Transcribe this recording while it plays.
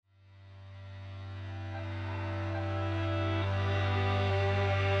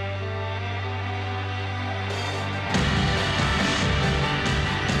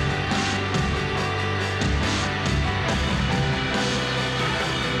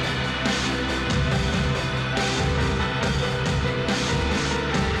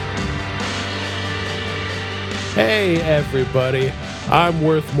Hey everybody, I'm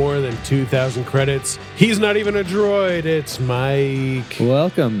worth more than 2,000 credits. He's not even a droid, it's Mike.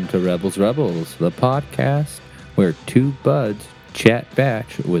 Welcome to Rebels, the podcast where two buds chat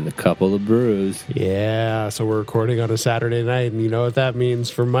batch with a couple of brews. Yeah, so we're recording on a Saturday night, and you know what that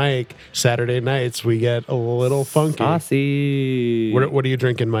means for Mike. Saturday nights, we get a little funky. Saucy. What are you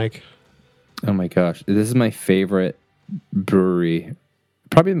drinking, Mike? Oh my gosh, this is my favorite brewery.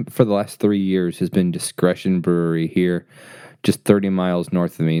 Probably for the last 3 years has been Discretion Brewery here, just 30 miles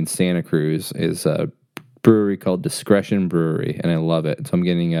north of me in Santa Cruz. Is a brewery called Discretion Brewery, and I love it. So I'm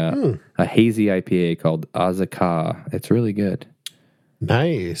getting a hazy IPA called Azaka. It's really good.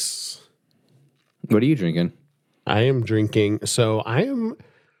 Nice. What are you drinking? I am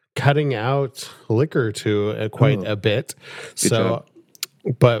cutting out liquor to quite a bit. job.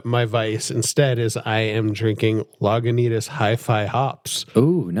 But my vice instead is I am drinking Lagunitas Hi-Fi hops.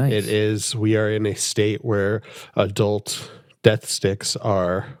 Oh, nice. We are in a state where adult death sticks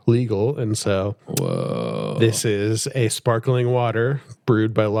are legal. And so this is a sparkling water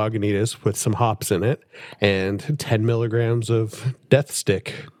brewed by Lagunitas with some hops in it and 10 milligrams of death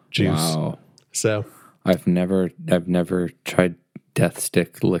stick juice. Wow. So I've never tried Death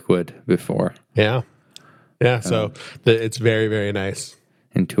Stick liquid before. yeah. So it's very, very nice.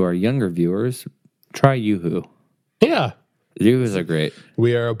 And to our younger viewers, try Yoo-Hoo. Yeah. Yoo-Hoos are great.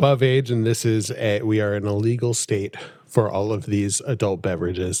 We are above age, and we are in a legal state for all of these adult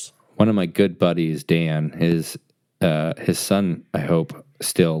beverages. One of my good buddies, Dan, his son, I hope,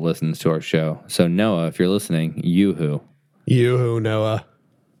 still listens to our show. So Noah, if you're listening, Yoo-Hoo. Yoo-hoo, Noah.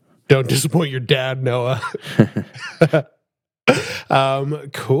 Don't disappoint your dad, Noah.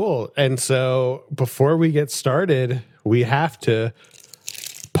 Cool. And so before we get started, we have to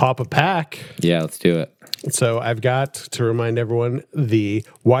pop a pack. Yeah, let's do it. So I've got to remind everyone the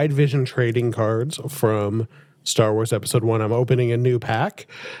Wide Vision trading cards from Star Wars Episode 1. I'm opening a new pack.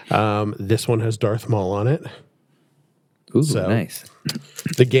 This one has Darth Maul on it. Ooh, nice.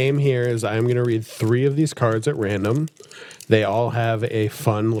 The game here is I'm going to read 3 of these cards at random. They all have a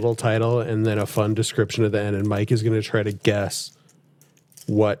fun little title and then a fun description at the end. And Mike is going to try to guess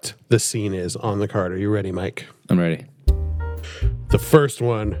what the scene is on the card. Are you ready, Mike? I'm ready. The first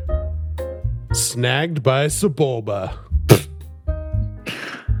one, snagged by Sebulba.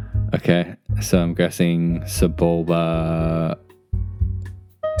 Okay, so I'm guessing Sebulba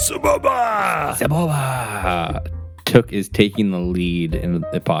is taking the lead in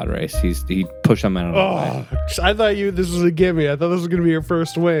the pod race. He pushed him out of the way. I thought this was a gimme. I thought this was going to be your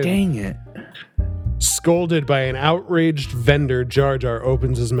first win. Dang it. Scolded by an outraged vendor, Jar Jar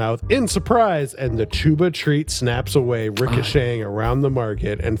opens his mouth in surprise, and the Chuba treat snaps away, ricocheting around the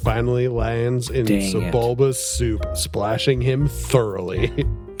market, and finally lands in Sebulba's soup, splashing him thoroughly.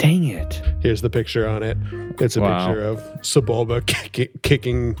 Dang it. Here's the picture on it. It's a picture of Sebulba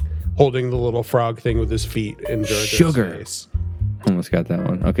kicking, holding the little frog thing with his feet in Jar Jar's face. Almost got that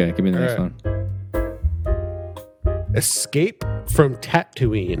one. Okay, give me the next one. Escape from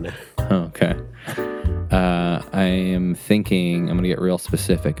Tatooine. Okay. I am thinking, I'm going to get real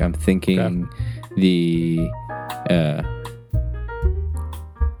specific. I'm thinking the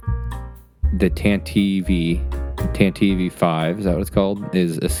Tantive 5, is that what it's called?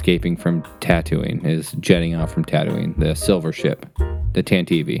 Is escaping from Tatooine, is jetting off from Tatooine, the silver ship, the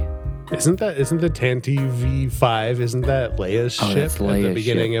Tantive. Isn't the Tantive 5, isn't that Leia's ship that's Leia's at the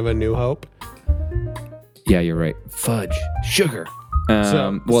beginning of A New Hope? Yeah, you're right. Fudge. Sugar. It's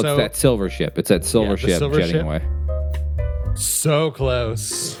that silver ship. It's that silver ship jetting away. So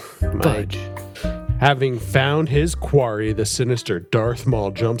close. Fudge. Having found his quarry, the sinister Darth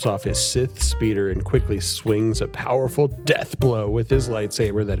Maul jumps off his Sith speeder and quickly swings a powerful death blow with his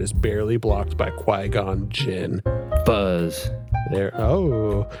lightsaber that is barely blocked by Qui-Gon Jinn. Buzz. There.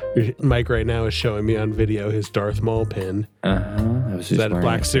 Oh, Mike right now is showing me on video his Darth Maul pin. Is that a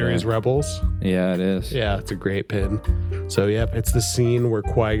Black Series Rebels? Yeah, it is. Yeah, it's a great pin. So, yep, it's the scene where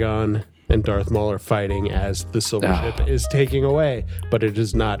Qui-Gon and Darth Maul are fighting as the silver ship is taking away, but it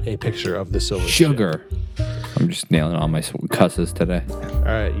is not a picture of the silver Sugar. ship. I'm just nailing all my cusses today. All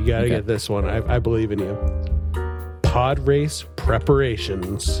right, you got to get this one. I believe in you. Pod race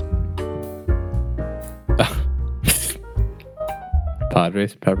preparations. Pod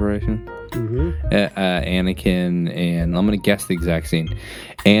race preparation? Mm-hmm. Anakin, and I'm going to guess the exact scene.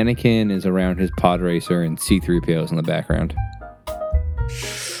 Anakin is around his pod racer, and C-3PO's in the background.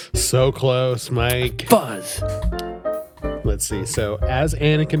 So close, Mike. Buzz. Let's see. So, as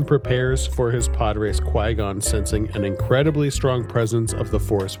Anakin prepares for his pod race, Qui-Gon, sensing an incredibly strong presence of the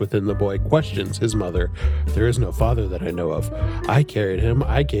Force within the boy, questions his mother. There is no father that I know of. I carried him.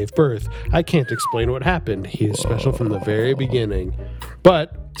 I gave birth. I can't explain what happened. He is special from the very beginning.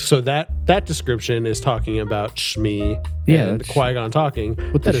 But, so that description is talking about Shmi and Qui-Gon talking.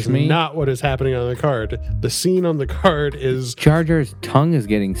 That is not what is happening on the card. The scene on the card is... Jar Jar's tongue is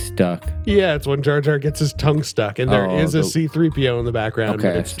getting stuck. Yeah, it's when Jar Jar gets his tongue stuck. And there is a C-3PO in the background,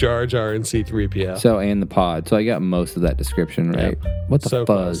 but it's Jar Jar and C-3PO. So, and the pod. So I got most of that description right. Yep. What the fuzz?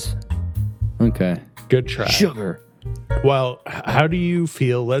 Close. Okay. Good try. Sugar. Well, how do you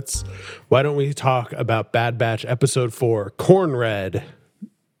feel? Why don't we talk about Bad Batch Episode 4, Corn Red?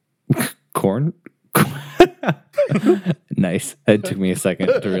 Corn? Nice. It took me a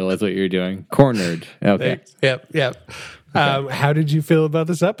second to realize what you were doing. Cornered. Okay. Thanks. Yep. Okay. How did you feel about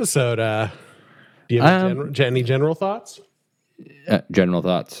this episode? Do you have any general thoughts? General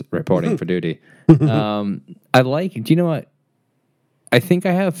thoughts, reporting for duty. I like, do you know what? I think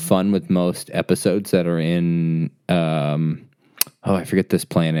I have fun with most episodes that are in, I forget this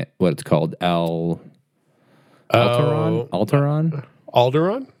planet, what it's called. Alteron?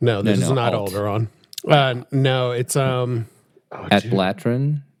 Alderaan? No, this is not Alderaan. No, it's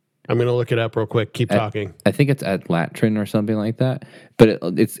Atlatrin. I'm gonna look it up real quick. Keep talking. I think it's Atlatrin or something like that. But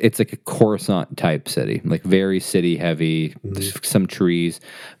it's like a Coruscant type city, like very city heavy. Some trees,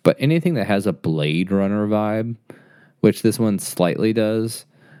 but anything that has a Blade Runner vibe, which this one slightly does,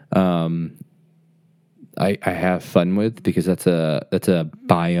 I have fun with because that's a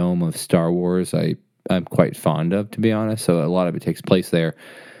biome of Star Wars I'm quite fond of, to be honest. So a lot of it takes place there.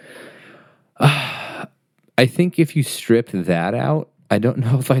 I think if you stripped that out, I don't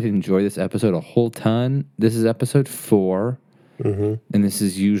know if I'd enjoy this episode a whole ton. This is episode 4, and this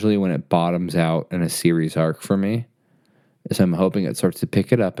is usually when it bottoms out in a series arc for me. So I'm hoping it starts to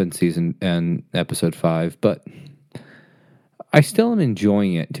pick it up in season and episode 5, but I still am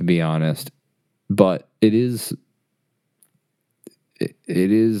enjoying it, to be honest. But it is I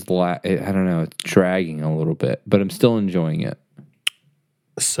don't know, it's dragging a little bit, but I'm still enjoying it.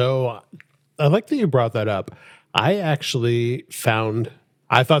 So I like that you brought that up. I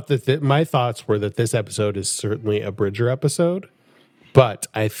thought that my thoughts were that this episode is certainly a Bridger episode, but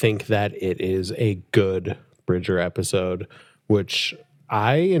I think that it is a good Bridger episode, which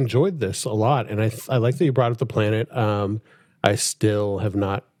I enjoyed this a lot. And I like that you brought up the planet. I still have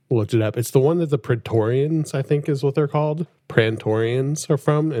not looked it up. It's the one that the Praetorians, I think is what they're called. Praetorians are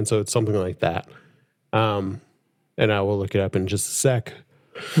from. And so it's something like that. And I will look it up in just a sec.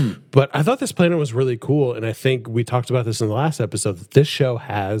 But I thought this planet was really cool, and I think we talked about this in the last episode, that this show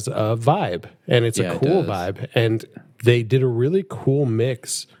has a vibe, and it's a cool vibe, and they did a really cool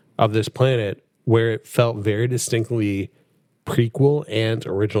mix of this planet where it felt very distinctly prequel and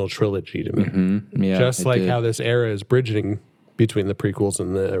original trilogy to me. Yeah, just like how this era is bridging between the prequels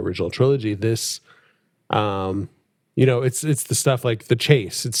and the original trilogy. This, it's the stuff like the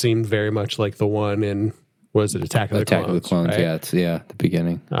chase. It seemed very much like the one in... Was it Attack of the Clones? Right? Yeah, it's the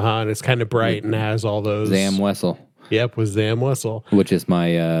beginning. And it's kind of bright and has all those... Zam Wessel. Yep, with Zam Wessel. Which is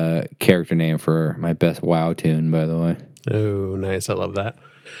my character name for my best WoW tune, by the way. Oh, nice. I love that.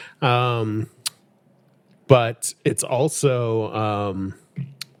 But it's also...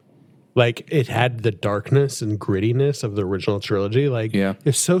 like, it had the darkness and grittiness of the original trilogy. Like,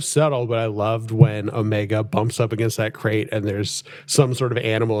 it's so subtle, but I loved when Omega bumps up against that crate and there's some sort of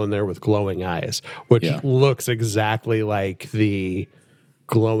animal in there with glowing eyes, which looks exactly like the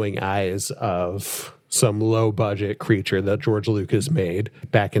glowing eyes of some low-budget creature that George Lucas made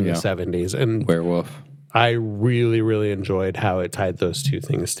back in the 70s. And werewolf. I really, really enjoyed how it tied those two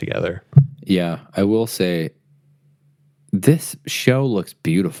things together. Yeah, I will say, this show looks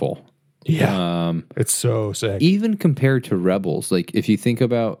beautiful. Yeah, it's so sick. Even compared to Rebels, like if you think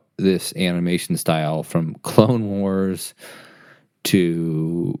about this animation style from Clone Wars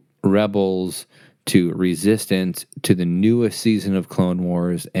to Rebels to Resistance to the newest season of Clone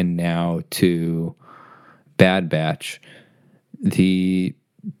Wars and now to Bad Batch, the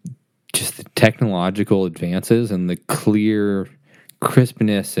technological advances and the clear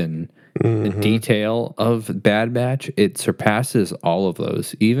crispness and the detail of Bad Batch, it surpasses all of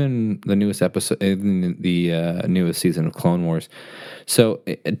those. Even the newest episode, the newest season of Clone Wars. So,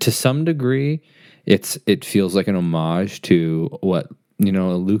 to some degree, it feels like an homage to what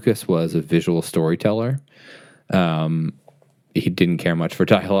Lucas was, a visual storyteller. He didn't care much for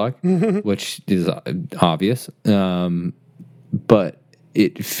dialogue, which is obvious. But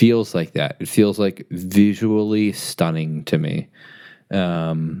it feels like that. It feels like visually stunning to me.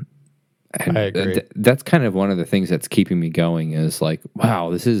 And I agree. That's kind of one of the things that's keeping me going is like, wow,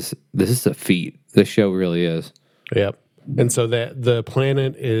 this is a feat. This show really is. Yep. And so the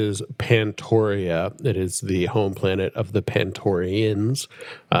planet is Pantoria. It is the home planet of the Pantorians,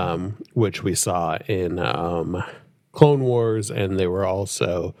 which we saw in Clone Wars, and they were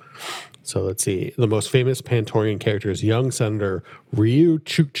also. So let's see. The most famous Pantorian character is young Senator Ryu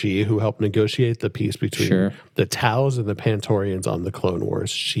Chuchi, who helped negotiate the peace between the Taus and the Pantorians on the Clone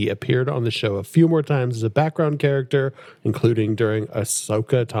Wars. She appeared on the show a few more times as a background character, including during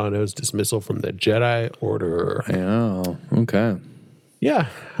Ahsoka Tano's dismissal from the Jedi Order. Oh, okay. Yeah,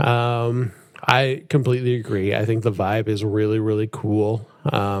 I completely agree. I think the vibe is really, really cool,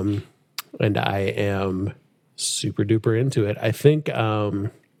 and I am super duper into it. I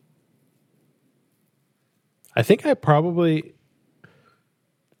probably,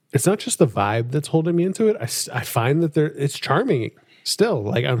 it's not just the vibe that's holding me into it. I find that it's charming still.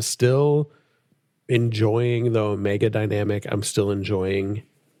 Like, I'm still enjoying the Omega dynamic. I'm still enjoying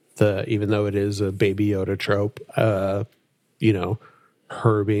even though it is a Baby Yoda trope, her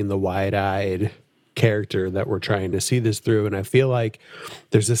being the wide-eyed character that we're trying to see this through. And I feel like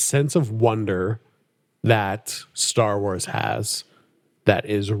there's a sense of wonder that Star Wars has that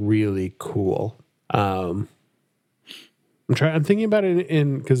is really cool. I'm thinking about it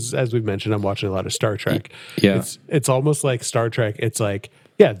because as we've mentioned, I'm watching a lot of Star Trek. Yeah. It's almost like Star Trek. It's like,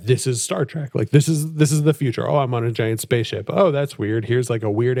 yeah, this is Star Trek. Like this is the future. Oh, I'm on a giant spaceship. Oh, that's weird. Here's like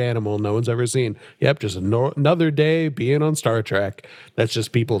a weird animal no one's ever seen. Yep, just another day being on Star Trek. That's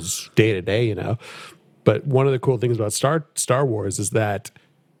just people's day to day, But one of the cool things about Star Wars is that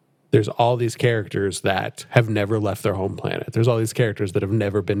there's all these characters that have never left their home planet. There's all these characters that have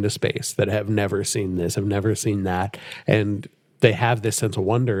never been to space, that have never seen this, have never seen that. And they have this sense of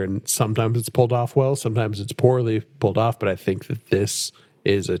wonder. And sometimes it's pulled off well, sometimes it's poorly pulled off. But I think that this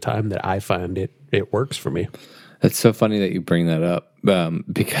is a time that I find it works for me. It's so funny that you bring that up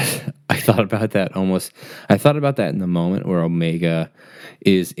because I thought about that in the moment where Omega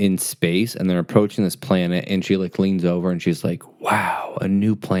is in space and they're approaching this planet and she like leans over and she's like, wow, a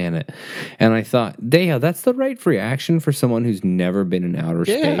new planet. And I thought, that's the right reaction for someone who's never been in outer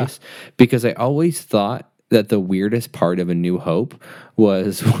space, because I always thought that the weirdest part of A New Hope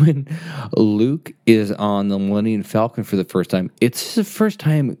was when Luke is on the Millennium Falcon for the first time. It's the first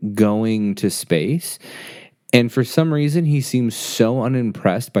time going to space. And for some reason, he seems so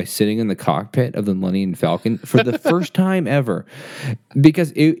unimpressed by sitting in the cockpit of the Millennium Falcon for the first time ever.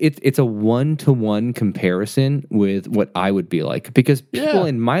 Because it's a one-to-one comparison with what I would be like. Because people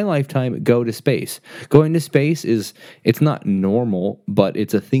in my lifetime go to space. Going to space it's not normal, but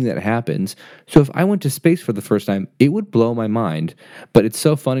it's a thing that happens. So if I went to space for the first time, it would blow my mind. But it's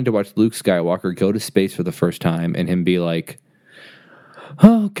so funny to watch Luke Skywalker go to space for the first time and him be like,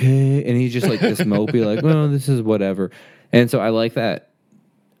 okay, and he's just like this mopey, like, well, this is whatever. And so I like that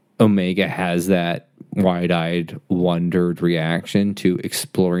Omega has that wide-eyed, wondered reaction to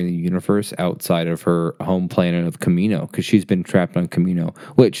exploring the universe outside of her home planet of Kamino, because she's been trapped on Kamino,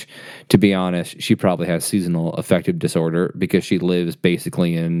 which, to be honest, she probably has seasonal affective disorder because she lives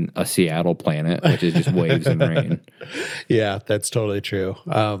basically in a Seattle planet, which is just waves and rain. Yeah, that's totally true.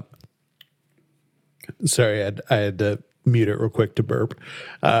 Sorry, I had to mute it real quick to burp.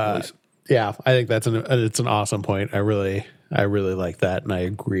 Yeah, I think it's an awesome point. I really like that, and I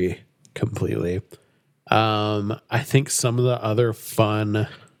agree completely. I think some of the other fun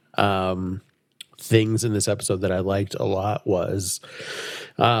things in this episode that I liked a lot was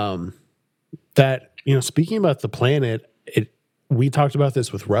that, speaking about the planet, we talked about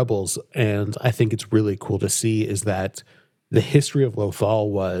this with Rebels, and I think it's really cool to see is that the history of Lothal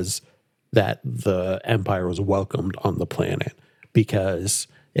was that the Empire was welcomed on the planet because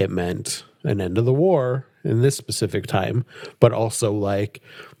it meant an end of the war in this specific time, but also like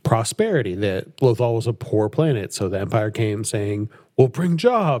prosperity, that Lothal was a poor planet. So the Empire came saying, we'll bring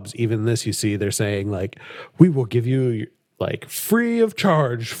jobs. Even this, you see, they're saying like, we will give you like free of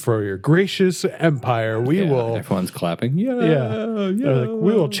charge for your gracious Empire. We will. Everyone's clapping. Yeah. Like,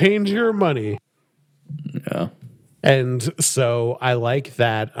 we will change your money. Yeah. And so I like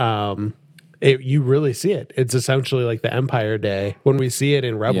that. You really see it. It's essentially like the Empire Day. When we see it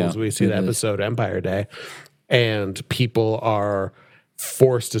in Rebels, we see the episode Empire Day, and people are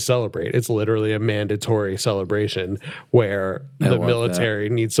forced to celebrate. It's literally a mandatory celebration where the military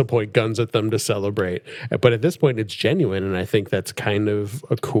needs to point guns at them to celebrate. But at this point, it's genuine, and I think that's kind of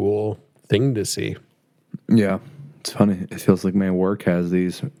a cool thing to see. Yeah. It's funny. It feels like my work has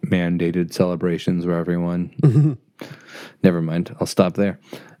these mandated celebrations where everyone... Never mind. I'll stop there.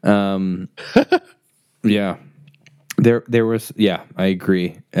 Yeah. There was, yeah, I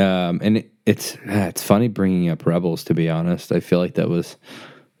agree. And it's funny bringing up Rebels, to be honest. I feel like that was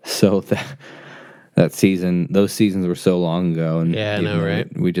so that season, those seasons were so long ago. And Yeah, I know, right?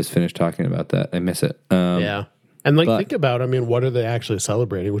 We just finished talking about that. I miss it. Yeah. And like, think about, I mean, what are they actually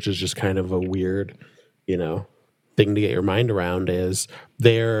celebrating? Which is just kind of a weird, thing to get your mind around. Is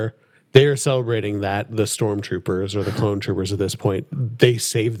they're celebrating that the stormtroopers or the clone troopers at this point, they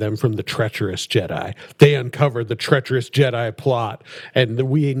saved them from the treacherous Jedi. They uncovered the treacherous Jedi plot, and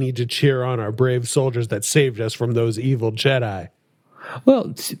we need to cheer on our brave soldiers that saved us from those evil Jedi.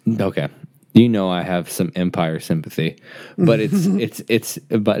 Well, okay. I have some Empire sympathy, but it's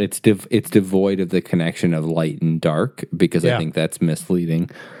devoid of the connection of light and dark, because I think that's misleading.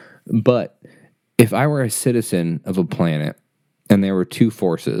 But if I were a citizen of a planet and there were two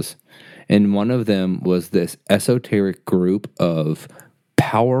forces, and one of them was this esoteric group of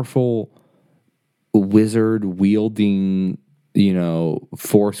powerful wizard wielding,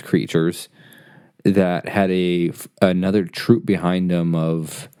 force creatures that had another troop behind them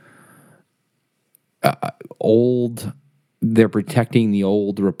of they're protecting the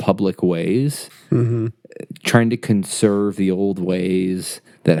old Republic ways, trying to conserve the old ways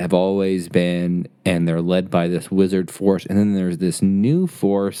that have always been, and they're led by this wizard force. And then there's this new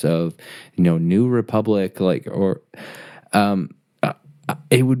force of, New Republic,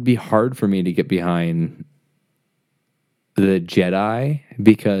 it would be hard for me to get behind the Jedi,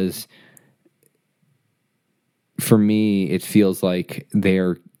 because for me, it feels like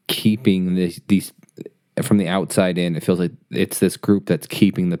they're keeping these from the outside in. It feels like it's this group that's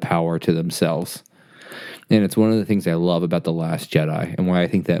keeping the power to themselves. And it's one of the things I love about The Last Jedi, and why I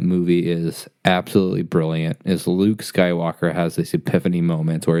think that movie is absolutely brilliant, is Luke Skywalker has this epiphany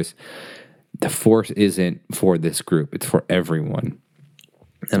moment where the Force isn't for this group, it's for everyone.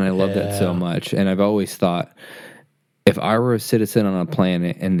 And I love that so much. And I've always thought, if I were a citizen on a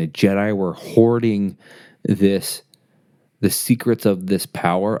planet and the Jedi were hoarding the secrets of this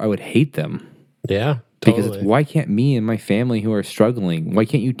power, I would hate them. Yeah. Because why can't me and my family who are struggling, why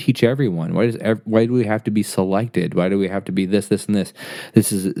can't you teach everyone? Why do we have to be selected? Why do we have to be this, and this?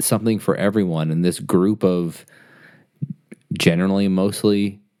 This is something for everyone. And this group of generally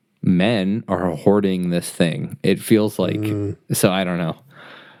mostly men are hoarding this thing. It feels like, so I don't know.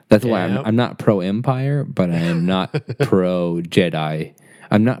 That's why I'm not pro-Empire, but I am not pro-Jedi.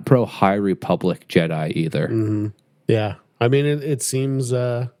 I'm not pro-High Republic Jedi either. Mm-hmm. Yeah. I mean, it seems...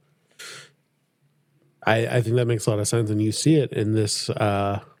 I think that makes a lot of sense, and you see it in this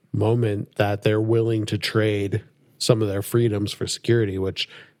moment that they're willing to trade some of their freedoms for security, which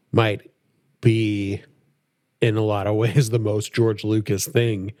might be, in a lot of ways, the most George Lucas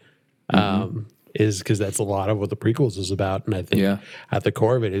thing, is because that's a lot of what the prequels is about, and I think at the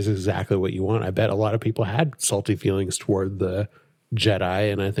core of it is exactly what you want. I bet a lot of people had salty feelings toward the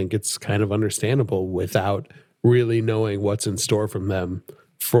Jedi, and I think it's kind of understandable without really knowing what's in store from them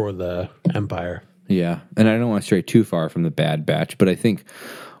for the Empire. Yeah, and I don't want to stray too far from the Bad Batch, but I think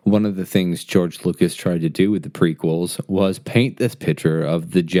one of the things George Lucas tried to do with the prequels was paint this picture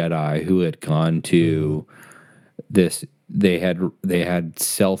of the Jedi who had gone to this. They had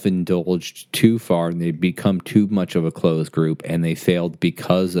self-indulged too far, and they'd become too much of a closed group, and they failed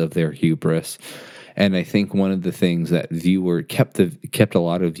because of their hubris. And I think one of the things that kept a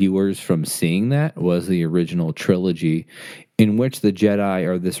lot of viewers from seeing that was the original trilogy, in which the Jedi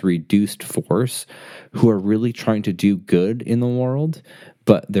are this reduced force who are really trying to do good in the world,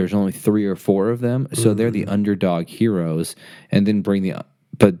 but there's only 3 or 4 of them, so they're the underdog heroes. And then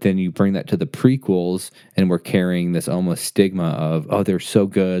then you bring that to the prequels, and we're carrying this almost stigma of, oh, they're so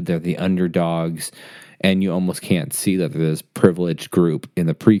good, they're the underdogs. And you almost can't see that there's this privileged group in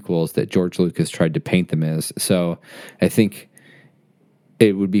the prequels that George Lucas tried to paint them as. So I think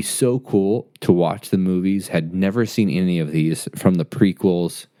it would be so cool to watch the movies. Had never seen any of these from the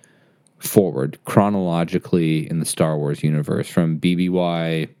prequels forward, chronologically in the Star Wars universe, from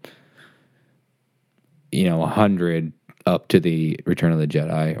BBY, 100 up to the Return of the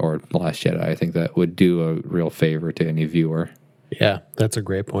Jedi or The Last Jedi. I think that would do a real favor to any viewer. Yeah, that's a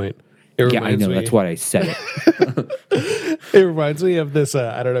great point. Yeah, I know. That's why I said it. It reminds me of this.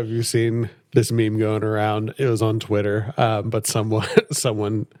 I don't know if you've seen this meme going around. It was on Twitter, but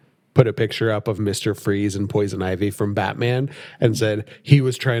someone put a picture up of Mr. Freeze and Poison Ivy from Batman and said he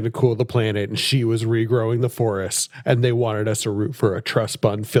was trying to cool the planet and she was regrowing the forests, and they wanted us to root for a trust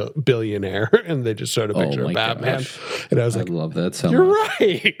fund billionaire, and they just showed a picture of Batman. Gosh. And I was like, I love that so you're much.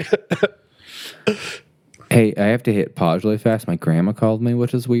 right. Hey, I have to hit pause really fast. My grandma called me,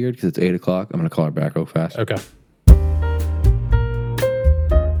 which is weird because it's 8 o'clock. I'm going to call her back real fast. Okay.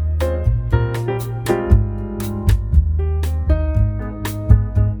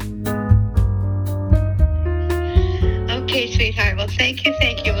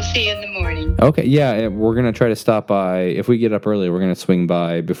 Okay, yeah, we're gonna try to stop by. If we get up early, we're gonna swing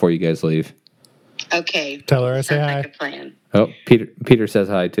by before you guys leave. Okay. Tell her I say Sounds hi. like a plan. Oh, Peter says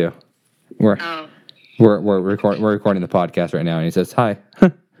hi too. We're recording the podcast right now, and he says hi.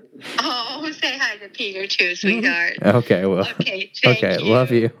 Oh, say hi to Peter too, sweetheart. Okay, well. Okay, thank you.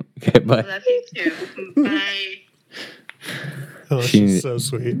 Love you. Okay, bye. Love you too. Bye. Oh, she's so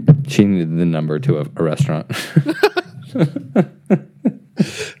sweet. She needed the number to a restaurant.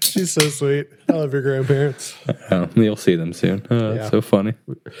 She's so sweet. I love your grandparents. You'll see them soon. That's so funny.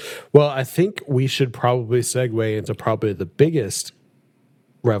 Well, I think we should probably segue into probably the biggest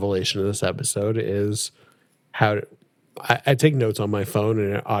revelation of this episode is how I take notes on my phone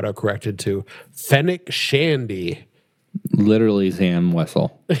and it auto-corrected to Fennec Shandy. Literally Zam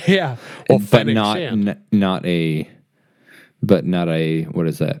Wessel. Yeah. Well, but Fennec not Shand. not a what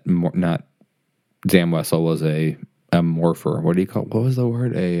is that? Not Zam Wessel was a morpher. What do you call? What was the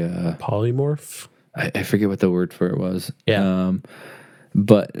word? A Polymorph. I forget what the word for it was. Yeah.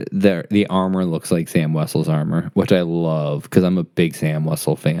 But the armor looks like Sam Wessel's armor, which I love because I'm a big Sam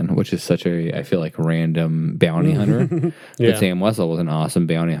Wessel fan, which is such I feel like random bounty hunter. Yeah. But Sam Wessel was an awesome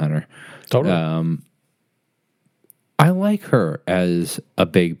bounty hunter. Totally. I like her as a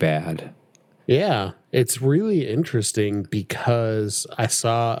big bad. Yeah, it's really interesting because I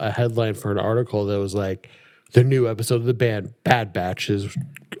saw a headline for an article that was like, the new episode of the Bad Batch is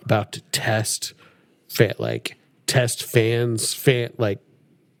about to test fans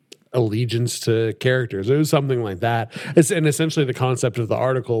allegiance to characters. It was something like that. And essentially the concept of the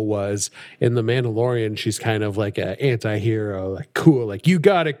article was in The Mandalorian, she's kind of like an anti-hero, like cool, like you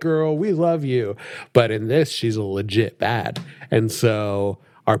got it, girl, we love you. But in this, she's a legit bad. And so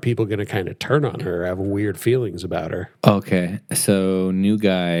are people going to kind of turn on her, have weird feelings about her? Okay, so new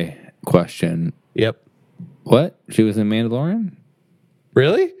guy question. Yep. What? She was in Mandalorian?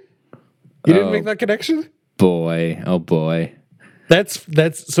 Really? You didn't make that connection? Boy, oh boy. That's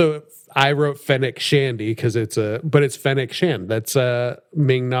so I wrote Fennec Shandy because it's Fennec Shand. That's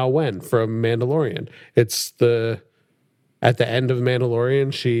Ming-Na Wen from Mandalorian. It's at the end of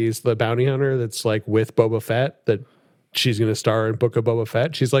Mandalorian, she's the bounty hunter that's like with Boba Fett that she's going to star in Book of Boba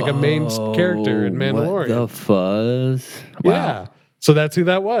Fett. She's like a main character in Mandalorian. What the fuzz? Wow. Yeah. So that's who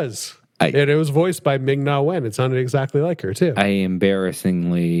that was. And it was voiced by Ming-Na Wen. It sounded exactly like her too. I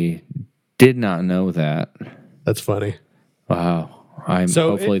embarrassingly did not know that. That's funny. Wow. I'm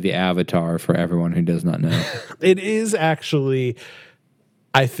hopefully the avatar for everyone who does not know. It is actually,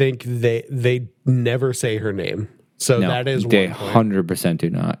 I think they never say her name. So No, that is they one point. 100%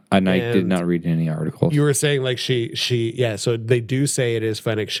 do not. And I did not read any articles. You were saying like yeah, so they do say it is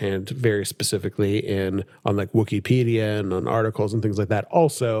Fennec Shand very specifically on like Wikipedia and on articles and things like that.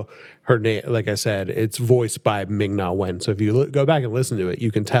 Also, her name, like I said, it's voiced by Ming-Na Wen. So if you go back and listen to it,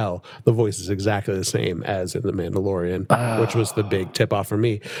 you can tell the voice is exactly the same as in The Mandalorian, which was the big tip off for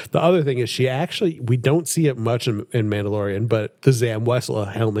me. The other thing is we don't see it much in Mandalorian, but the Zam Wessel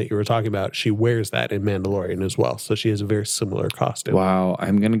helmet you were talking about, she wears that in Mandalorian as well. So she has a very similar costume. Wow,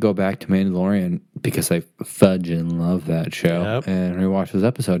 I'm going to go back to Mandalorian because I fudge and love that show and rewatch this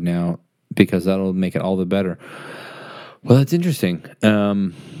episode now because that'll make it all the better. Well, that's interesting.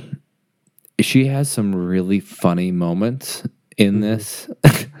 She has some really funny moments in this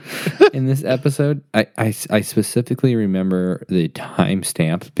in this episode. I specifically remember the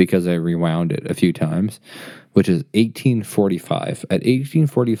timestamp because I rewound it a few times, which is 1845. At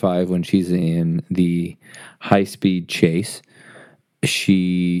 1845, when she's in the high-speed chase,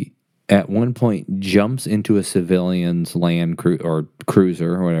 she at one point jumps into a civilian's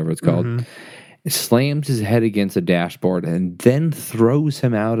cruiser or whatever it's called. Slams his head against the dashboard and then throws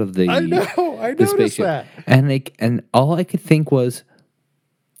him out of the. I noticed that. And all I could think was,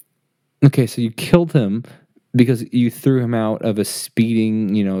 okay, so you killed him because you threw him out of a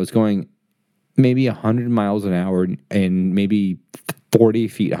speeding. It was going maybe 100 miles an hour and maybe 40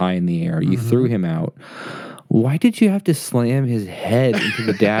 feet high in the air. You threw him out. Why did you have to slam his head into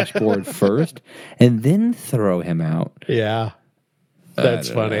the dashboard first and then throw him out? Yeah, that's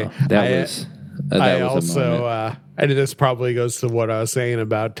funny. That was a moment. And this probably goes to what I was saying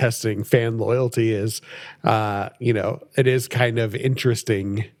about testing fan loyalty is, it is kind of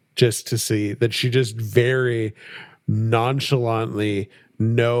interesting just to see that she just very nonchalantly,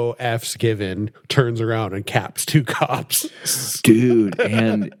 no F's given, turns around and caps two cops. Dude,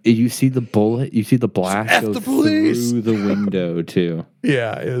 and you see the bullet, you see the blast go through the window too.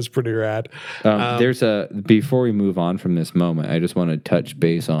 Yeah, it was pretty rad. Before we move on from this moment, I just want to touch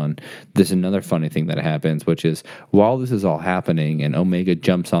base on this another funny thing that happens, which is while this is all happening and Omega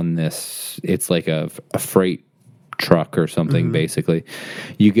jumps on this, it's like a freight truck or something. Basically,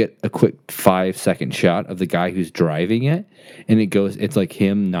 you get a quick 5-second shot of the guy who's driving it, and it's like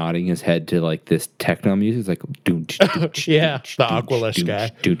him nodding his head to like this techno music. It's like Yeah, the Aqualesh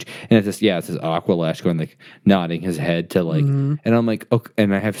guy. And it's this Aqualesh going like nodding his head to like, and I'm like, okay,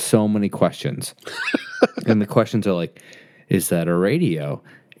 and I have so many questions, and the questions are like, is that a radio?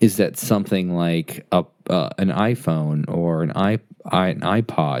 Is that something like an iPhone or an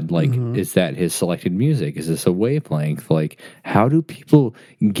iPod? Like, is that his selected music? Is this a wavelength? Like, how do people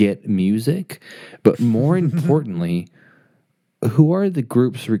get music? But more importantly, who are the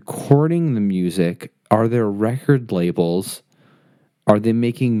groups recording the music? Are there record labels? Are they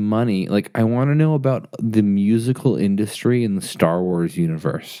making money? Like, I want to know about the musical industry in the Star Wars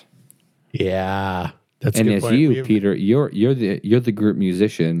universe. Yeah. That's and a good as point. you, Peter, you're the group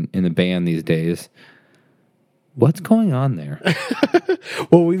musician in the band these days. What's going on there?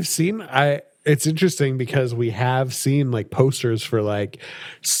 Well, we've seen it's interesting because we have seen like posters for like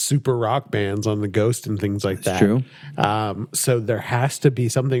super rock bands on the Ghost and things like that. True. So there has to be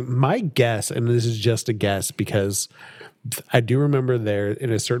something. My guess, and this is just a guess because I do remember there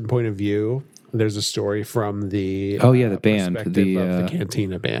in a certain point of view, there's a story from the the band, the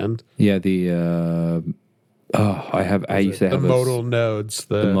Cantina band. Yeah, I used to have the modal nodes,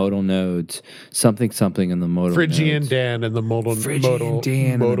 the modal nodes, something in the modal Phrygian nodes. Dan and the modal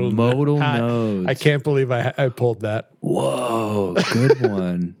modal nodes. I can't believe I pulled that. Whoa, good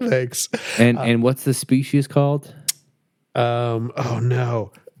one. Thanks. And what's the species called? Oh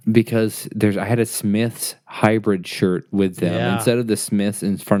no. Because I had a Smiths hybrid shirt with them. Yeah. Instead of the Smiths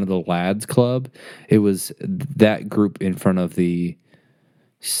in front of the Lads Club, it was that group in front of the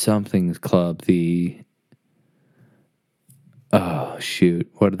something's club. Oh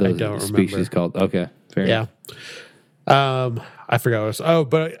shoot! What are those species called? Okay, fair enough. I forgot what it was.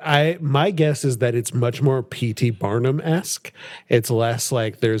 But my guess is that it's much more P.T. Barnum-esque. It's less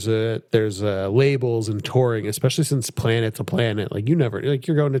like there's labels and touring, especially since Planet to Planet. Like you're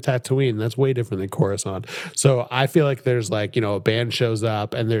going to Tatooine. That's way different than Coruscant. So I feel like there's like, a band shows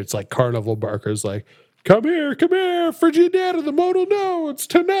up and there's like carnival barkers like, come here, Phrygian Dan and the modal nodes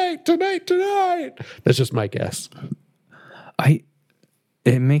tonight. That's just my guess.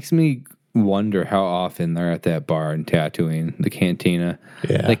 It makes me wonder how often they're at that bar in Tatooine, the Cantina.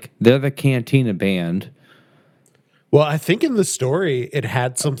 Yeah. Like, they're the Cantina band. Well, I think in the story, it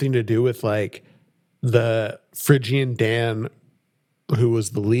had something to do with, like, the Phrygian Dan, who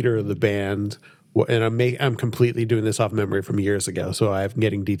was the leader of the band, and I'm completely doing this off memory from years ago, so I'm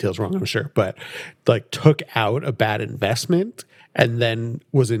getting details wrong, I'm sure, but, like, took out a bad investment and then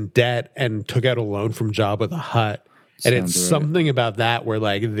was in debt and took out a loan from Jabba the Hutt. And it's something about that where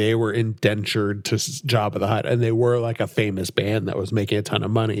like they were indentured to Jabba the Hutt and they were like a famous band that was making a ton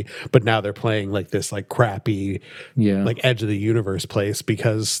of money, but now they're playing like this like crappy, like edge of the universe place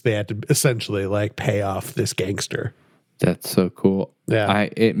because they had to essentially like pay off this gangster. That's so cool. Yeah,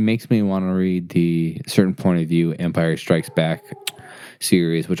 it makes me want to read the Certain Point of View Empire Strikes Back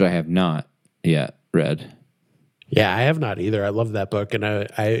series, which I have not yet read. Yeah, I have not either. I love that book, and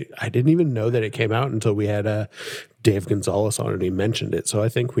I didn't even know that it came out until we had Dave Gonzalez on and he mentioned it. So I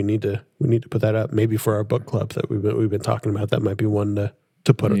think we need to put that up maybe for our book club that we've been talking about. That might be one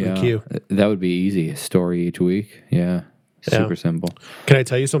to put in the queue. That would be easy. A story each week. Yeah, super simple. Can I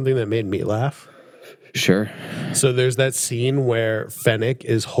tell you something that made me laugh? Sure. So there's that scene where Fennec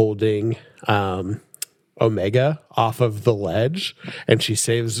is holding Omega off of the ledge and she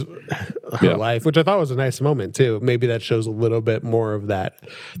saves her life, which I thought was a nice moment too. Maybe that shows a little bit more of that,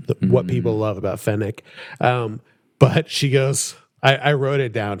 what people love about Fennec. But she goes, I wrote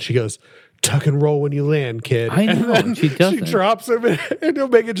it down. She goes, tuck and roll when you land, kid. I know. And then she doesn't. She drops him and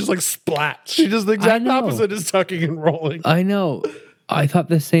Omega just like splats. She does the exact opposite as tucking and rolling. I know. I thought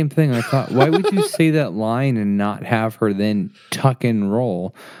the same thing. I thought, why would you say that line and not have her then tuck and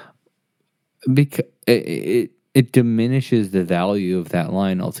roll? Because it diminishes the value of that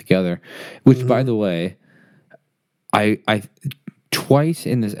line altogether. Which, by the way, I twice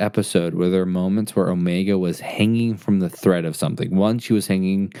in this episode were there moments where Omega was hanging from the thread of something. One, she was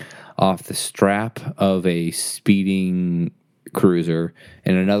hanging off the strap of a speeding cruiser,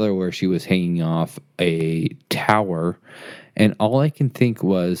 and another where she was hanging off a tower. And all I can think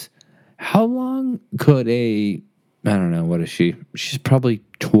was, how long could I don't know, what is she? She's probably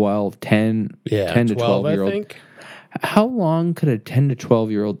 10 to 12-year-old. I think. How long could a 10 to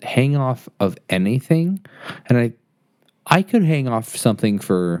 12-year-old hang off of anything? And I could hang off something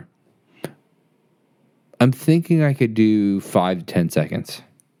for, I'm thinking I could do 5 to 10 seconds.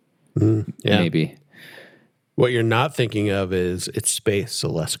 Maybe. What you're not thinking of is it's space, so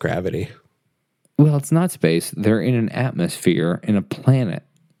less gravity. Well, it's not space. They're in an atmosphere in a planet.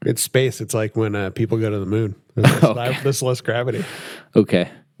 It's space. It's like when people go to the moon. There's less gravity. Okay.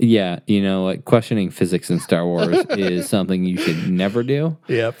 Yeah, like questioning physics in Star Wars is something you should never do.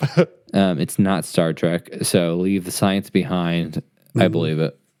 Yep. It's not Star Trek, so leave the science behind. I believe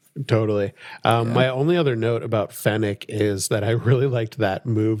it. Totally. My only other note about Fennec is that I really liked that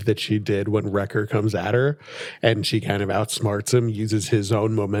move that she did when Wrecker comes at her and she kind of outsmarts him, uses his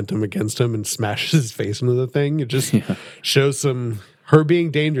own momentum against him and smashes his face into the thing. It just shows her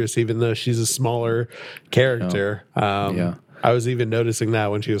being dangerous, even though she's a smaller character. I was even noticing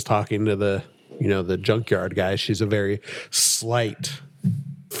that when she was talking to the junkyard guy. She's a very slight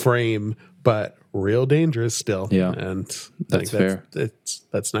frame, but real dangerous still. Yeah, and that's fair.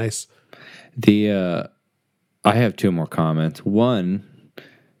 That's nice. I have two more comments. One,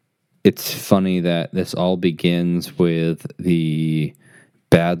 it's funny that this all begins with the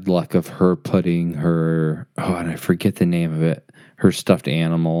bad luck of her putting her and I forget the name of it, her stuffed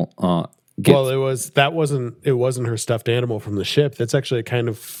animal. It wasn't her stuffed animal from the ship. That's actually a kind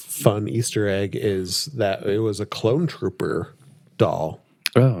of fun Easter egg. Is that it was a clone trooper doll.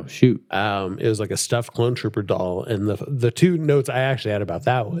 Oh, shoot. It was like a stuffed clone trooper doll. And the two notes I actually had about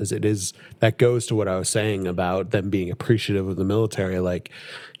that was that goes to what I was saying about them being appreciative of the military. Like,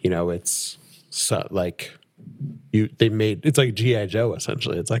 it's it's like G.I. Joe,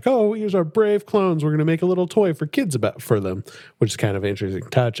 essentially. It's like, oh, here's our brave clones. We're going to make a little toy for kids for them, which is kind of an interesting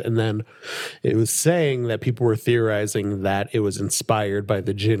touch. And then it was saying that people were theorizing that it was inspired by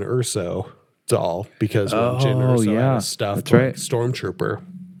the Jyn Erso doll because when Jyn Erso had a stuffed stormtrooper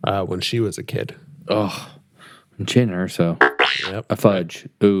when she was a kid. Oh, Jyn Erso. Yep. A fudge.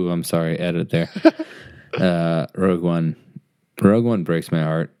 Ooh, I'm sorry. Edit there. Rogue One. Rogue One breaks my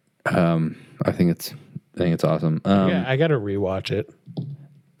heart. I think it's awesome. I got to rewatch it.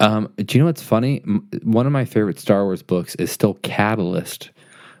 Do you know what's funny? One of my favorite Star Wars books is still Catalyst,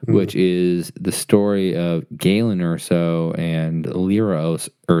 which is the story of Galen Erso and Lyra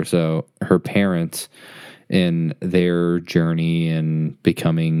Erso, her parents, in their journey and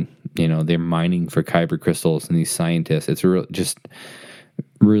becoming, they're mining for kyber crystals and these scientists. It's just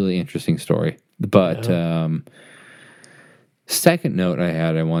really interesting story. But second note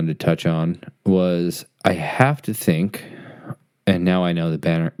I wanted to touch on was I have to think, and now I know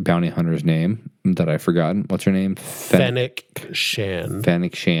the bounty hunter's name that I've forgotten. What's her name? Fennec Shan.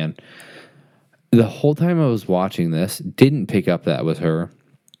 Fennec Shan. The whole time I was watching this, didn't pick up that was her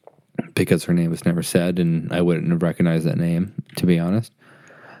because her name was never said, and I wouldn't have recognized that name, to be honest.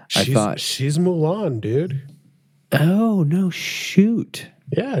 I thought she's Mulan, dude. Oh, no, shoot.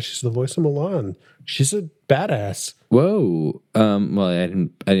 Yeah, she's the voice of Mulan. She's a badass. Whoa. Well, I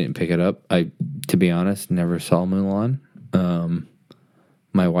didn't pick it up. To be honest, never saw Mulan.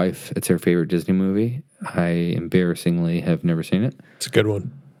 My wife, it's her favorite Disney movie. I embarrassingly have never seen it. It's a good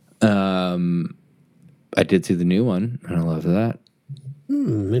one. I did see the new one, and I love that.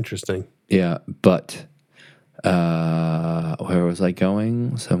 Interesting. Yeah, but where was I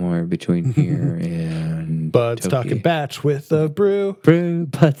going? Somewhere between here and Bud's talking batch with a brew.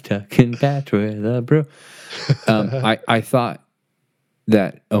 Bud's talking batch with a brew. I thought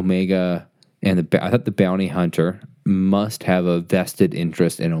that Omega and I thought the bounty hunter must have a vested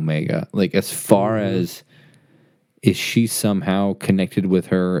interest in Omega. Like, as far as, is she somehow connected with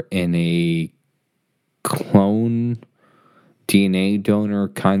her in a clone DNA donor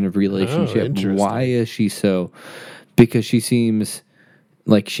kind of relationship? Why is she so? Because she seems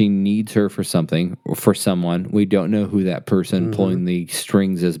like she needs her for something, or for someone. We don't know who that person pulling the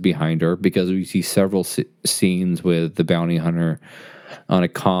strings is behind her, because we see several scenes with the bounty hunter on a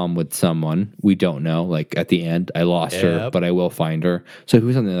comm with someone. We don't know. Like, at the end, I lost her, but I will find her. So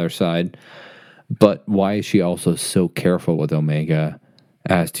who's on the other side? But why is she also so careful with Omega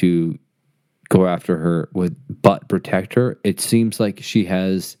as to go after her but protect her? It seems like she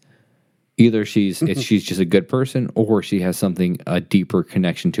has either she's just a good person, or she has a deeper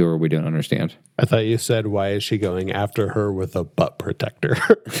connection to her we don't understand. I thought you said, why is she going after her with a butt protector?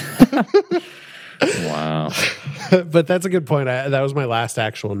 Wow. But that's a good point. That was my last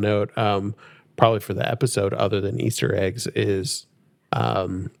actual note, probably for the episode, other than Easter eggs, is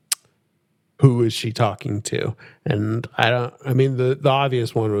who is she talking to? And the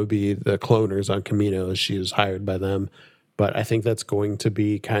obvious one would be the cloners on Kamino, as she was hired by them. But I think that's going to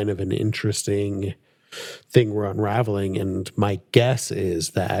be kind of an interesting thing we're unraveling. And my guess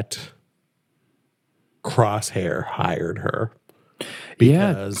is that Crosshair hired her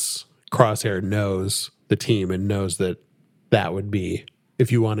because Crosshair knows the team and knows that would be,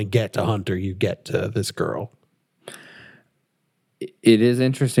 if you want to get to Hunter, you get to this girl. it is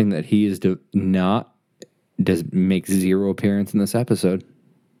interesting that he is does make zero appearance in this episode.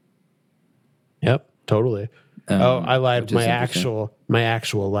 Yep, totally. I lied. which is interesting. My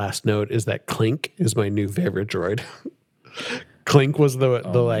actual last note is that Clink is my new favorite droid. Clink was the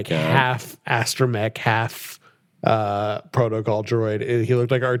like God. half astromech, half protocol droid. He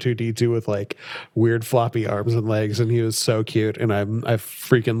looked like R2D2 with like weird floppy arms and legs, and he was so cute. And I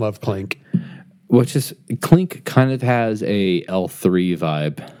freaking love Clink. Which is Clink kind of has a L3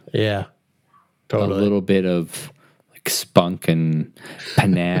 vibe. Yeah, totally. A little bit of like spunk and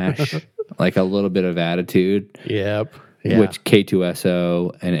panache, like a little bit of attitude, Yep. Yeah. which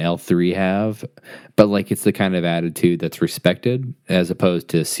K2SO and L3 have, but like it's the kind of attitude that's respected as opposed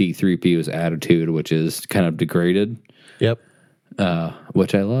to C3PO's attitude, which is kind of degraded, Yep.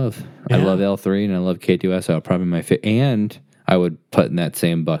 which I love. I Yeah. love L3 and I love K2SO, probably my favorite. And I would put in that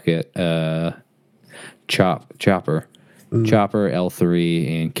same bucket Chopper, Chopper,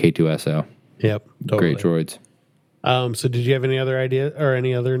 L3, and K2SO. Yep. Totally. Great droids. So did you have any other idea or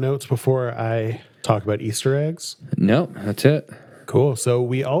any other notes before I talk about Easter eggs? No, that's it. Cool. So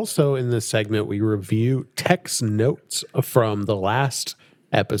we also in this segment we review text notes from the last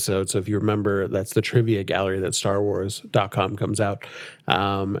episode. So if you remember, that's the trivia gallery that StarWars.com comes out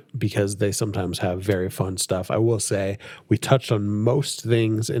because they sometimes have very fun stuff. I will say we touched on most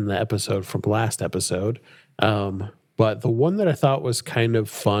things in the episode from last episode. But the one that I thought was kind of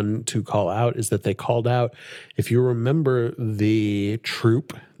fun to call out is that they called out, if you remember the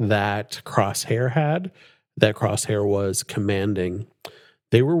troop that Crosshair had, that Crosshair was commanding,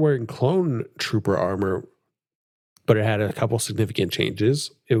 they were wearing clone trooper armor, but it had a couple significant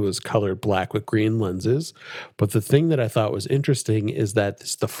changes. It was colored black with green lenses. But the thing that I thought was interesting is that this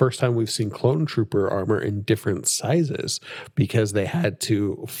is the first time we've seen clone trooper armor in different sizes because they had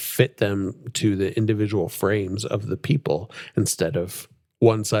to fit them to the individual frames of the people instead of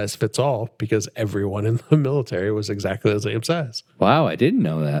one size fits all because everyone in the military was exactly the same size. Wow, I didn't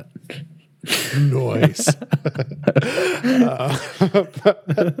know that. Noise.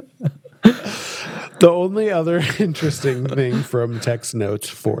 The only other interesting thing from text notes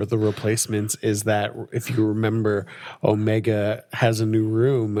for the replacements is that if you remember, Omega has a new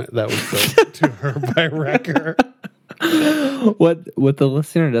room that was built to her by Wrecker. What the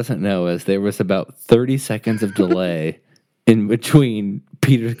listener doesn't know is there was about 30 seconds of delay in between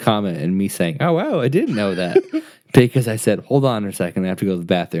Peter's comment and me saying, "Oh wow, I didn't know that," because I said, "Hold on a second, I have to go to the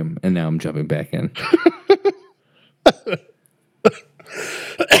bathroom," and now I'm jumping back in.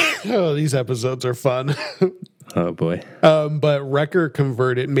 Oh, these episodes are fun. Oh boy. But Wrecker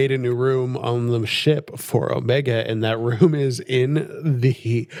made a new room on the ship for Omega, and that room is in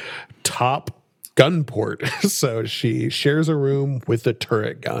the top gun port. So she shares a room with the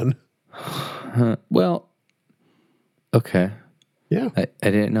turret gun. Well, okay. Yeah. I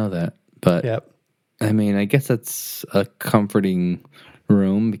didn't know that, but Yep. I mean, I guess that's a comforting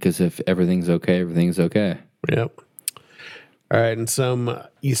room because if everything's okay, everything's okay. Yep. All right, and some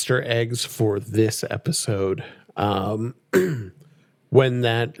Easter eggs for this episode. When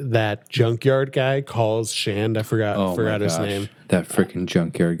that junkyard guy calls Shand, I forgot his name. That freaking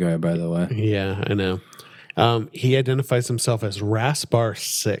junkyard guy, by the way. Yeah, I know. He identifies himself as Raspar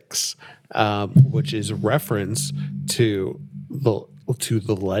 6, which is reference to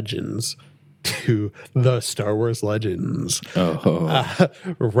the legends, to the Star Wars legends.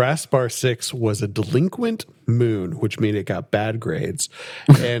 Raspar 6 was a delinquent moon, which means it got bad grades.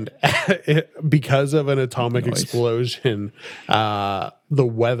 And because of an atomic explosion, the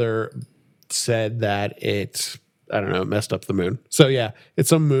weather said that it messed up the moon. So yeah,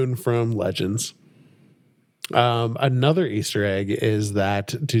 it's a moon from Legends. Another Easter egg is that,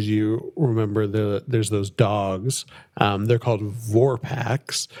 did you remember there's those dogs? They're called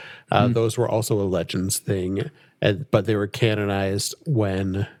Vorpax. Those were also a Legends thing, but they were canonized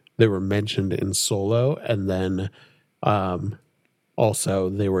when they were mentioned in Solo, and then also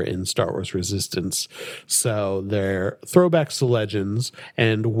they were in Star Wars Resistance. So they're throwbacks to Legends,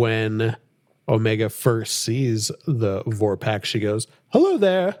 and when Omega first sees the Vorpax, she goes, "Hello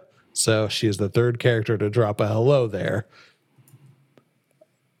there." So she is the third character to drop a hello there.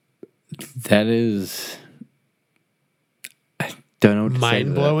 That is, I don't know what to say to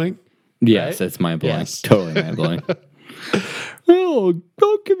that. Mind-blowing? Yes, right? it's mind-blowing. Yes. Totally mind-blowing. Well,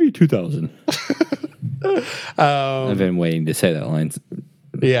 I'll give you 2,000. I've been waiting to say that line.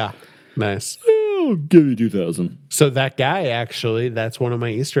 Yeah. Nice. I'll give you 2,000. So that guy, actually, that's one of my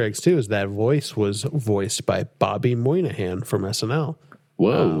Easter eggs, too, is that voice was voiced by Bobby Moynihan from SNL.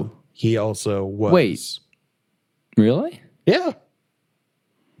 Whoa. He also was... Wait. Really? Yeah.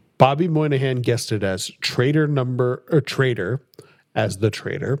 Bobby Moynihan guested as Traitor as the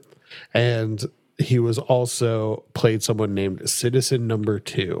traitor. And he was also played someone named Citizen Number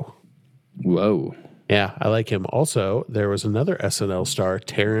 2. Whoa. Yeah, I like him. Also, there was another SNL star,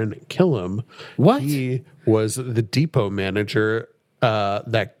 Taran Killam. What? He was the depot manager,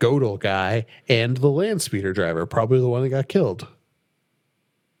 that Godel guy, and the land speeder driver, probably the one that got killed.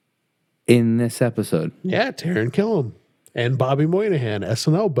 In this episode. Yeah, Taran Killam. And Bobby Moynihan,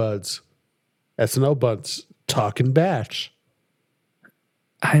 SNL buds. SNL buds talking batch.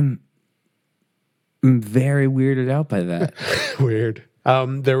 I'm very weirded out by that. Weird.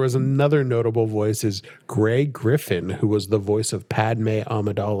 There was another notable voice is Greg Griffin, who was the voice of Padme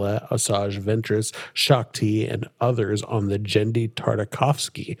Amidala, Asajj Ventress, Shakti, and others on the Genndy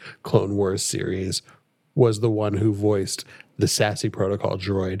Tartakovsky Clone Wars series, was the one who voiced the sassy protocol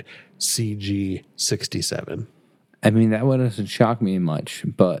droid CG-67. I mean, that wouldn't shock me much,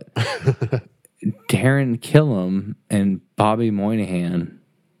 but Taran Killam and Bobby Moynihan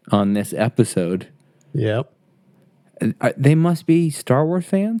on this episode, Yep. they must be Star Wars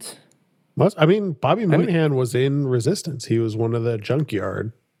fans? Bobby Moynihan was in Resistance. He was one of the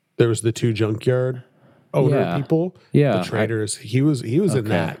junkyard. There was the 2 junkyard owner people. Yeah. The traitors. He was in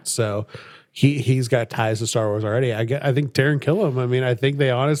that. So he's got ties to Star Wars already. I think Taran Killam, I think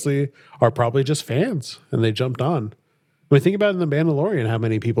they honestly are probably just fans and they jumped on. Think about it in The Mandalorian, how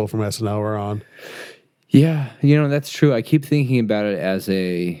many people from SNL were on. Yeah, that's true. I keep thinking about it as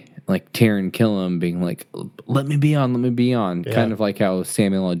like Taran Killam being like, let me be on. Yeah. Kind of like how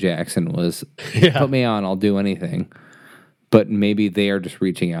Samuel L. Jackson was, put me on, I'll do anything. But maybe they are just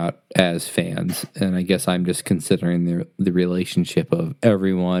reaching out as fans. And I guess I'm just considering the relationship of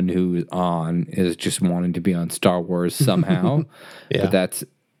everyone who's on is just wanting to be on Star Wars somehow. Yeah. But that's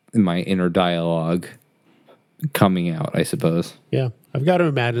my inner dialogue coming out, I suppose. Yeah. I've got to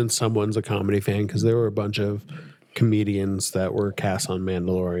imagine someone's a comedy fan because there were a bunch of comedians that were cast on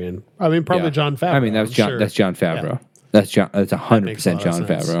Mandalorian. Probably Jon Favreau. That's Jon Favreau. Yeah. That's 100% Jon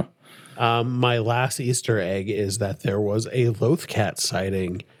Favreau. My last Easter egg is that there was a Lothcat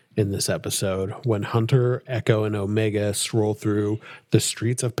sighting in this episode when Hunter, Echo, and Omega stroll through the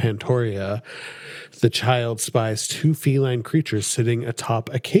streets of Pantoria. The child spies 2 feline creatures sitting atop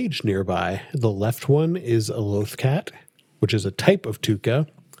a cage nearby. The left one is a Lothcat, which is a type of Tuca,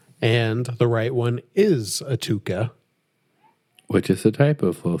 and the right one is a Tuca, which is a type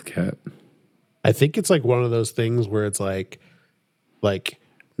of Lothcat. I think it's like one of those things where it's like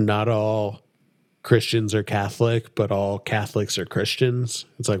not all Christians are Catholic, but all Catholics are Christians.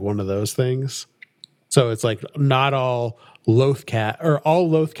 It's like one of those things. So it's like not all Lothcat, or all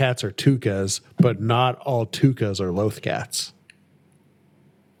Lothcats are Tucas, but not all Tucas are Lothcats.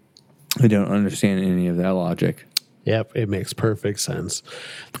 I don't understand any of that logic. Yep, it makes perfect sense.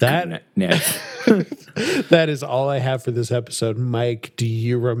 That is all I have for this episode. Mike, do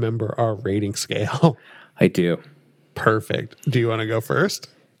you remember our rating scale? I do. Perfect. Do you want to go first?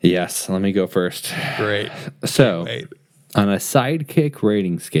 Yes, let me go first. Great. So, on a sidekick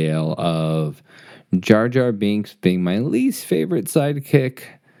rating scale of Jar Jar Binks being my least favorite sidekick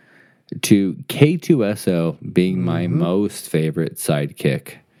to K2SO being my most favorite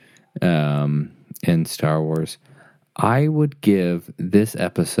sidekick in Star Wars, I would give this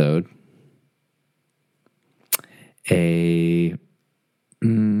episode a.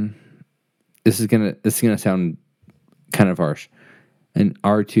 This is gonna sound kind of harsh. An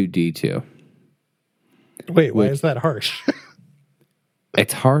R2D2. Wait, why is that harsh?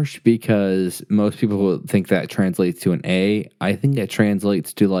 It's harsh because most people will think that translates to an A. I think that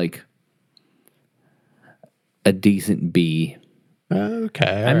translates to like a decent B.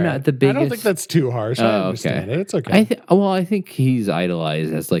 Okay. I'm not the biggest. I don't think that's too harsh. I understand it. It's okay. I think he's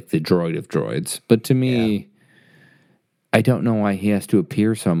idolized as like the droid of droids. But to me, I don't know why he has to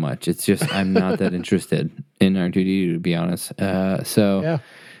appear so much. It's just I'm not that interested in R2D2, to be honest.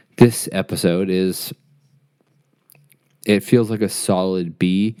 This episode it feels like a solid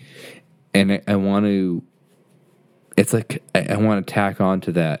B, and I want to. It's like I want to tack on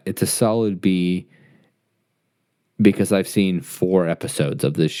to that. It's a solid B because I've seen 4 episodes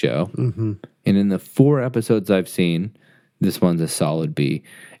of this show, and in the 4 episodes I've seen, this one's a solid B.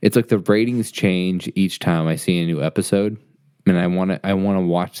 It's like the ratings change each time I see a new episode, and I want to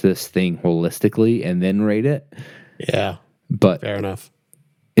watch this thing holistically and then rate it. Yeah, but fair enough.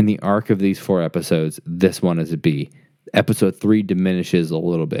 In the arc of these 4 episodes, this one is a B. Episode 3 diminishes a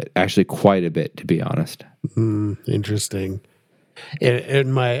little bit, actually quite a bit, to be honest. Interesting.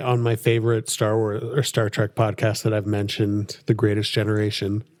 On my favorite Star Wars or Star Trek podcast that I've mentioned, The Greatest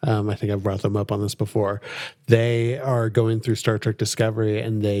Generation, I think I've brought them up on this before. They are going through Star Trek Discovery,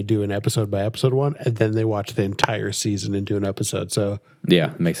 and they do an episode by episode one, and then they watch the entire season and do an episode. So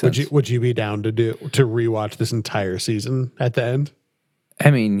yeah, makes sense. Would you be down to rewatch this entire season at the end? I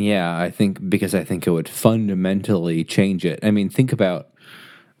mean, yeah, I think it would fundamentally change it. I mean, think about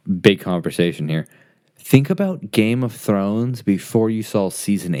big conversation here. Think about Game of Thrones before you saw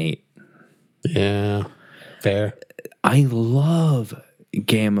season 8. Yeah, fair. I love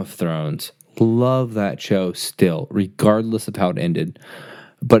Game of Thrones. Love that show still, regardless of how it ended.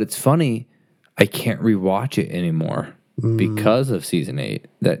 But it's funny, I can't rewatch it anymore because of season 8.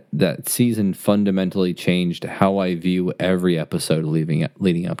 That season fundamentally changed how I view every episode leading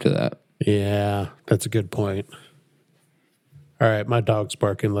up to that. Yeah, that's a good point. All right, my dog's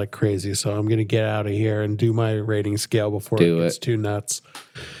barking like crazy, so I'm going to get out of here and do my rating scale before it gets too nuts.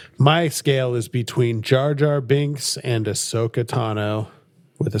 My scale is between Jar Jar Binks and Ahsoka Tano,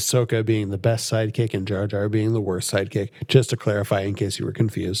 with Ahsoka being the best sidekick and Jar Jar being the worst sidekick, just to clarify in case you were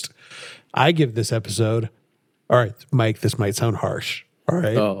confused. I give this episode, all right, Mike, this might sound harsh, all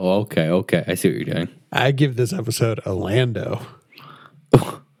right? Oh, okay. I see what you're doing. I give this episode a Lando.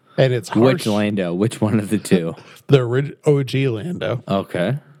 And it's harsh. Which Lando? Which one of the two? The OG Lando.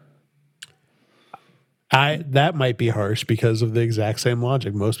 Okay. That might be harsh because of the exact same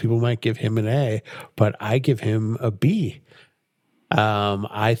logic. Most people might give him an A, but I give him a B.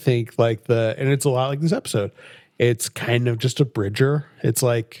 I think and it's a lot like this episode. It's kind of just a bridger. It's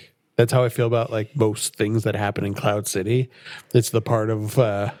like, that's how I feel about like most things that happen in Cloud City. It's the part of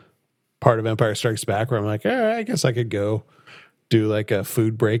Empire Strikes Back where I'm like, I guess I could go do like a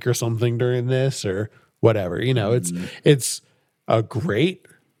food break or something during this or whatever. It's a great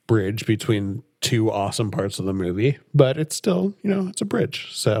bridge between two awesome parts of the movie, but it's still, it's a bridge.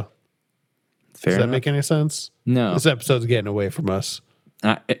 So Fair does that enough. make any sense? No. This episode's getting away from us.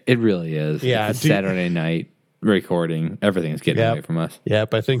 It really is. Yeah, It's Saturday night recording. Everything's getting away from us.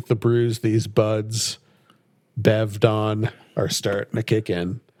 Yep. I think the brews these buds bevved on are starting to kick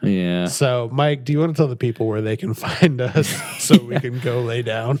in. Yeah. So, Mike, do you want to tell the people where they can find us so we can go lay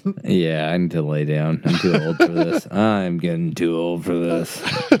down? Yeah, I need to lay down. I'm too old for this. I'm getting too old for this.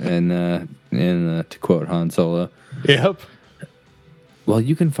 And to quote Han Solo. Yep. Well,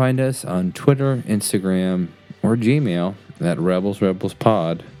 you can find us on Twitter, Instagram, or Gmail at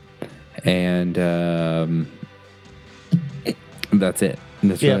RebelsPod. And that's it.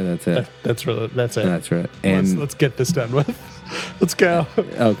 That's it. That's it. That's right. And let's get this done with. Let's go.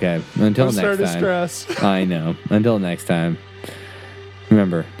 Okay. Until I'm next starting time. to stress. I know. Until next time.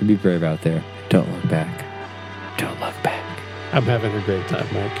 Remember to be brave out there. Don't look back. Don't look back. I'm having a great time,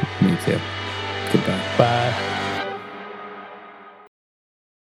 Mike. Me too. Goodbye. Bye.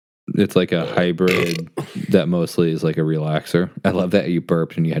 It's like a hybrid that mostly is like a relaxer. I love that you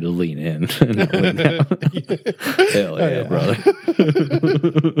burped and you had to lean in and not lean out. Hell yeah, brother.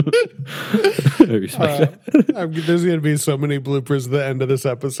 I respect that. There's going to be so many bloopers at the end of this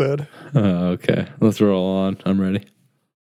episode. Okay. Let's roll on. I'm ready.